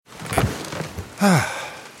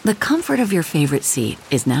The comfort of your favorite seat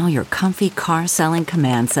is now your comfy car selling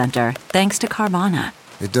command center, thanks to Carvana.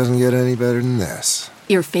 It doesn't get any better than this.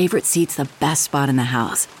 Your favorite seat's the best spot in the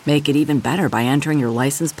house. Make it even better by entering your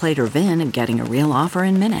license plate or VIN and getting a real offer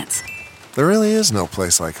in minutes. There really is no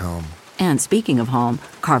place like home. And speaking of home,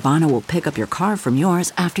 Carvana will pick up your car from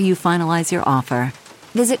yours after you finalize your offer.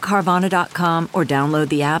 Visit Carvana.com or download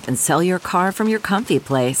the app and sell your car from your comfy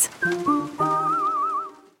place.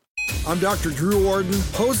 I'm Dr. Drew Ordon,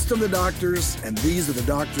 host of The Doctors, and these are the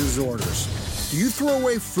doctor's orders. Do you throw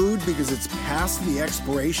away food because it's past the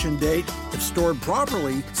expiration date? If stored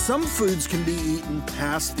properly, some foods can be eaten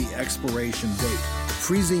past the expiration date.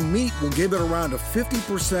 Freezing meat will give it around a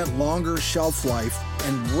 50% longer shelf life,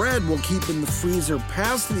 and bread will keep in the freezer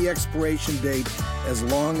past the expiration date as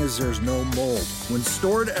long as there's no mold. When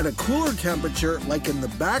stored at a cooler temperature, like in the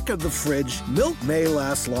back of the fridge, milk may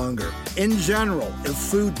last longer. In general, if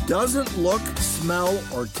food doesn't look, smell,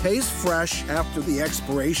 or taste fresh after the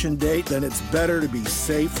expiration date, then it's better to be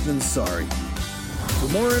safe than sorry. For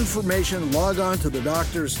more information, log on to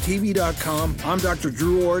thedoctorstv.com. I'm Dr.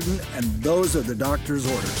 Drew Ordon, and those are the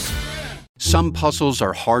doctor's orders. Some puzzles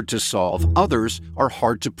are hard to solve, others are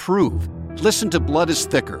hard to prove. Listen to Blood is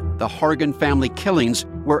Thicker, The Hargan Family Killings,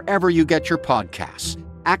 wherever you get your podcasts.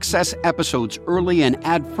 Access episodes early and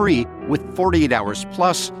ad-free with 48 Hours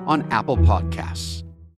Plus on Apple Podcasts.